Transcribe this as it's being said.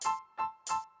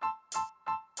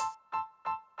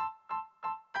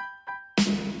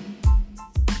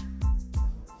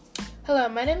Hello,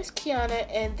 my name is Kiana,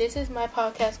 and this is my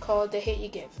podcast called The Hate You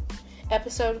Give,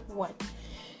 Episode 1.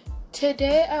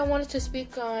 Today, I wanted to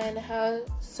speak on how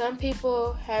some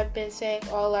people have been saying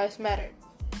all lives matter.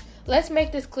 Let's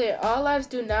make this clear. All lives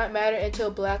do not matter until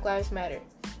Black Lives Matter.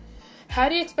 How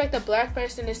do you expect a black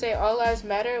person to say all lives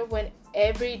matter when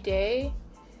every day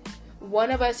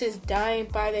one of us is dying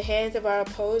by the hands of our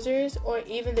opposers or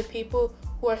even the people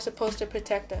who are supposed to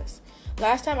protect us?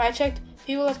 Last time I checked,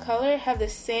 people of color have the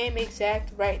same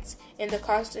exact rights in the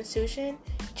Constitution,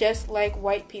 just like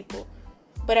white people.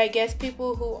 But I guess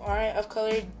people who aren't of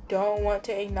color don't want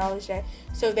to acknowledge that,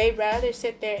 so they'd rather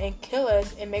sit there and kill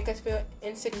us and make us feel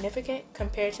insignificant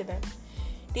compared to them.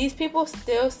 These people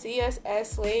still see us as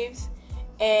slaves,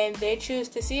 and they choose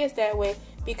to see us that way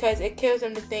because it kills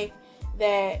them to think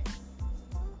that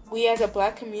we as a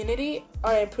black community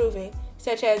are improving,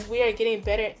 such as we are getting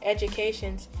better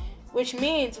educations, which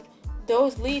means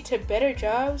those lead to better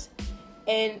jobs,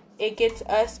 and it gets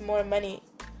us more money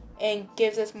and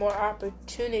gives us more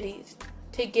opportunities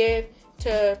to give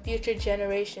to future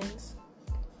generations.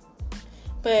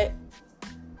 But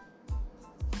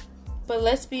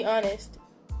let's be honest.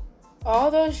 All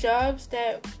those jobs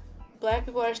that black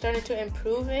people are starting to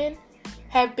improve in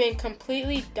have been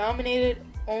completely dominated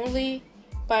only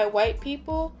by white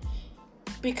people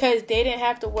because they didn't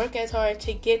have to work as hard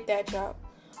to get that job.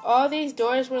 All these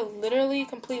doors were literally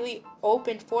completely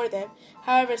opened for them.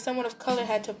 However, someone of color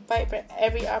had to fight for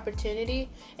every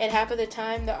opportunity, and half of the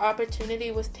time the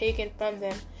opportunity was taken from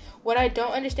them. What I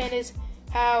don't understand is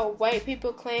how white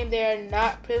people claim they are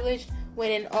not privileged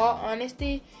when in all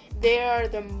honesty, they are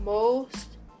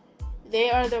most of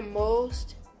the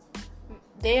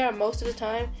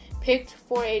time picked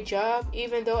for a job,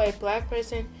 even though a black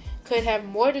person could have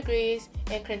more degrees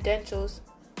and credentials.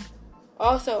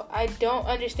 Also, I don't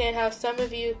understand how some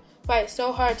of you fight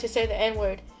so hard to say the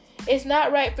N-word. It's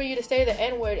not right for you to say the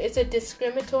N-word. It's a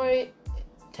discriminatory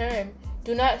term.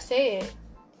 Do not say it.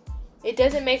 It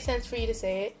doesn't make sense for you to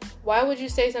say it. Why would you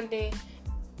say something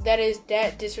that is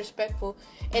that disrespectful?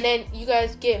 And then you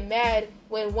guys get mad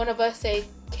when one of us say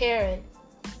Karen.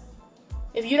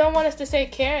 If you don't want us to say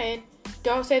Karen,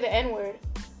 don't say the N-word.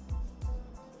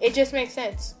 It just makes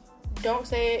sense. Don't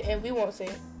say it and we won't say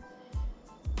it.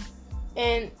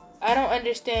 And I don't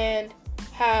understand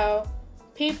how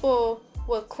people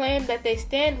will claim that they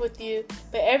stand with you,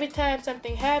 but every time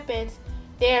something happens,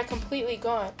 they are completely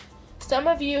gone. Some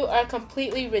of you are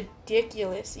completely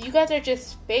ridiculous. You guys are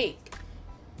just fake.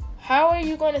 How are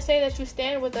you going to say that you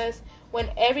stand with us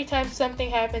when every time something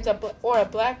happens or a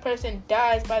black person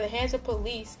dies by the hands of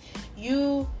police,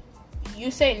 you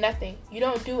say nothing. You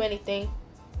don't do anything.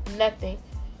 Nothing.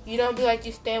 You don't be like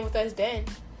you stand with us then.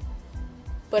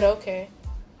 But okay.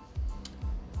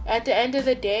 At the end of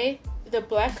the day, the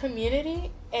black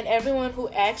community and everyone who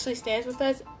actually stands with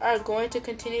us are going to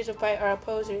continue to fight our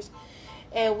opposers.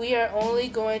 And we are only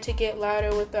going to get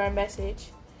louder with our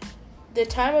message. The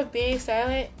time of being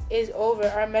silent is over.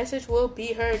 Our message will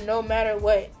be heard no matter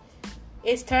what.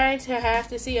 It's time to have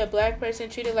to see a black person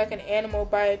treated like an animal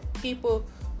by people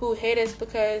who hate us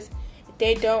because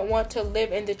they don't want to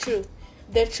live in the truth.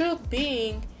 The truth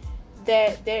being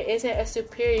that there isn't a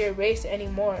superior race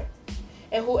anymore.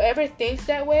 And whoever thinks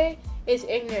that way is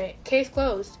ignorant. Case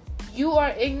closed. You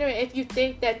are ignorant if you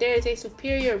think that there is a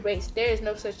superior race. There is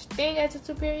no such thing as a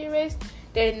superior race.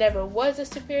 There never was a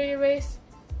superior race.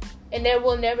 And there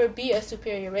will never be a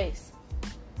superior race.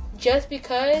 Just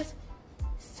because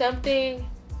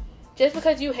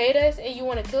you hate us and you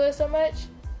want to kill us so much,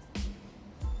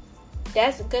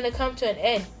 that's going to come to an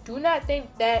end. Do not think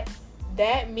that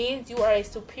means you are a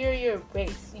superior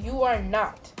race. You are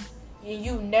not. And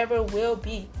you never will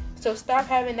be. So stop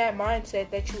having that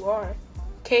mindset that you are.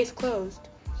 Case closed.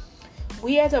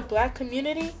 We as a black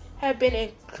community have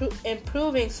been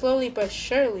improving slowly but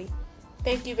surely.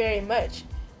 Thank you very much.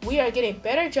 We are getting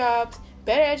better jobs,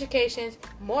 better educations,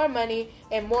 more money,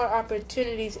 and more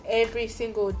opportunities every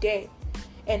single day.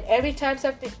 And every time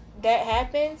something that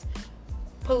happens,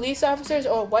 police officers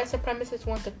or white supremacists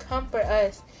want to come for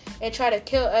us and try to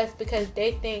kill us because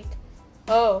they think,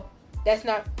 oh, that's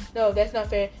not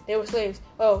fair. They were slaves.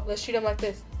 Oh, let's treat them like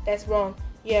this. That's wrong.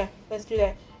 Yeah, let's do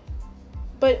that.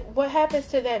 But what happens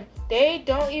to them? They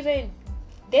don't even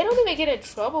get in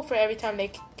trouble for every time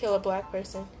they kill a black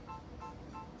person.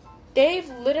 They've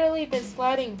literally been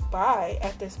sliding by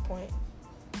at this point.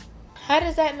 How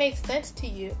does that make sense to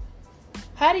you?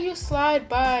 How do you slide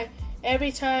by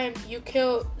every time you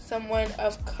kill someone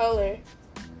of color?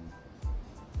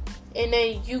 And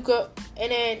then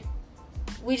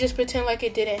we just pretend like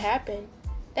it didn't happen.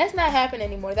 That's not happening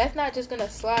anymore. That's not just gonna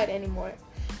slide anymore.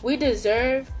 We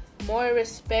deserve more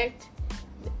respect,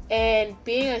 and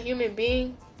being a human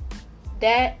being,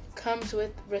 that comes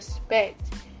with respect.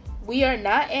 We are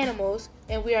not animals,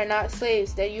 and we are not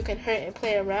slaves that you can hurt and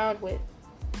play around with.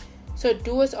 So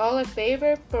do us all a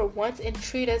favor for once and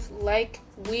treat us like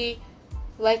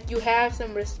you have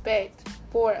some respect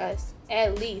for us,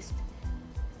 at least.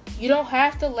 You don't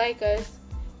have to like us,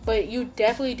 but you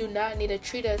definitely do not need to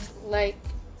treat us like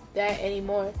that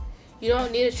anymore. You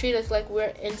don't need to treat us like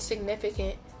we're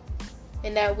insignificant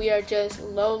and that we are just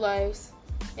low lives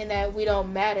and that we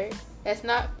don't matter. That's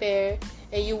not fair,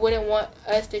 and you wouldn't want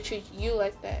us to treat you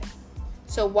like that.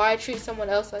 So why treat someone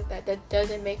else like that? That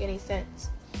doesn't make any sense.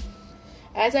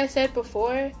 As I said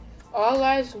before, all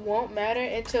lives won't matter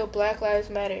until Black Lives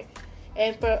Matter.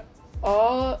 And for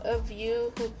all of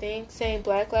you who think saying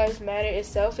Black Lives Matter is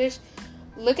selfish,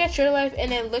 look at your life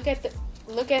and then look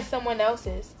at someone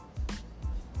else's.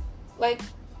 Like,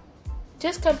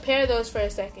 just compare those for a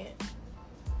second.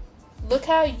 Look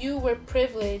how you were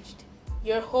privileged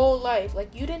your whole life.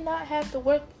 Like, you didn't have to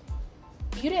work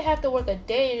a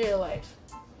day in your life.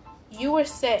 You were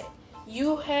set.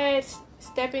 You had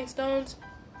stepping stones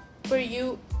for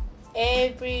you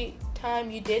every time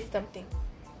you did something.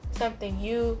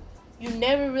 You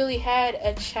never really had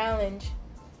a challenge,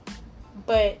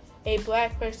 but a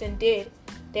black person did.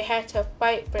 They had to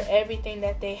fight for everything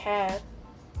that they have,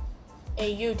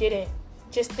 and you didn't.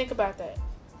 Just think about that.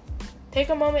 Take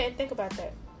a moment and think about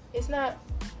that.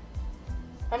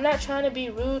 I'm not trying to be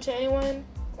rude to anyone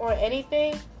or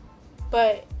anything,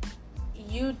 but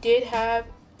you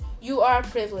are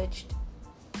privileged.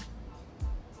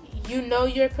 You know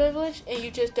you're privileged, and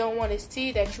you just don't want to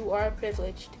see that you are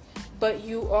privileged, but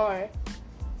you are.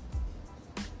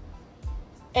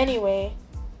 Anyway,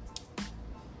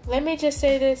 let me just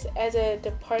say this as a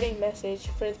departing message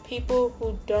for the people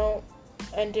who don't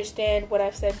understand what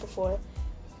I've said before.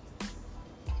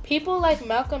 People like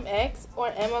Malcolm X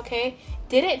or MLK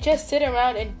didn't just sit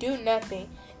around and do nothing.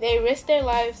 They risked their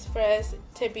lives for us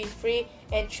to be free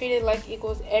and treated like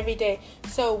equals every day.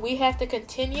 So we have to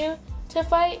continue to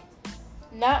fight,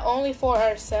 not only for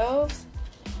ourselves,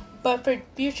 but for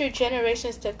future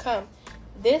generations to come.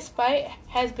 This fight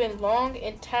has been long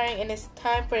and tiring, and it's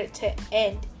time for it to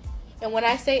end. And when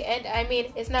I say end, I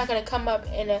mean it's not going to come up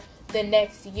in the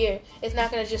next year. It's not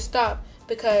going to just stop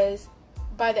because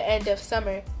by the end of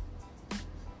summer,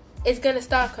 it's going to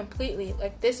stop completely.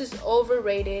 Like, this is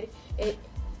overrated.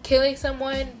 Killing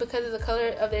someone because of the color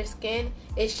of their skin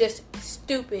is just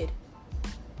stupid.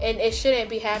 And it shouldn't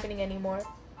be happening anymore.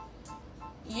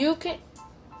 You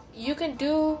can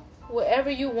do whatever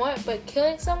you want, but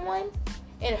killing someone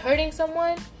and hurting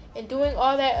someone and doing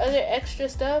all that other extra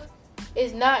stuff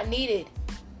is not needed.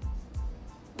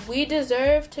 We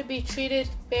deserve to be treated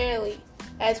fairly,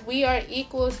 as we are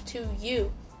equals to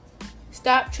you.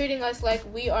 Stop treating us like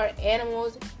we are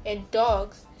animals and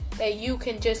dogs that you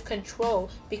can just control,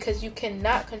 because you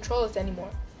cannot control us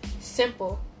anymore.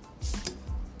 Simple.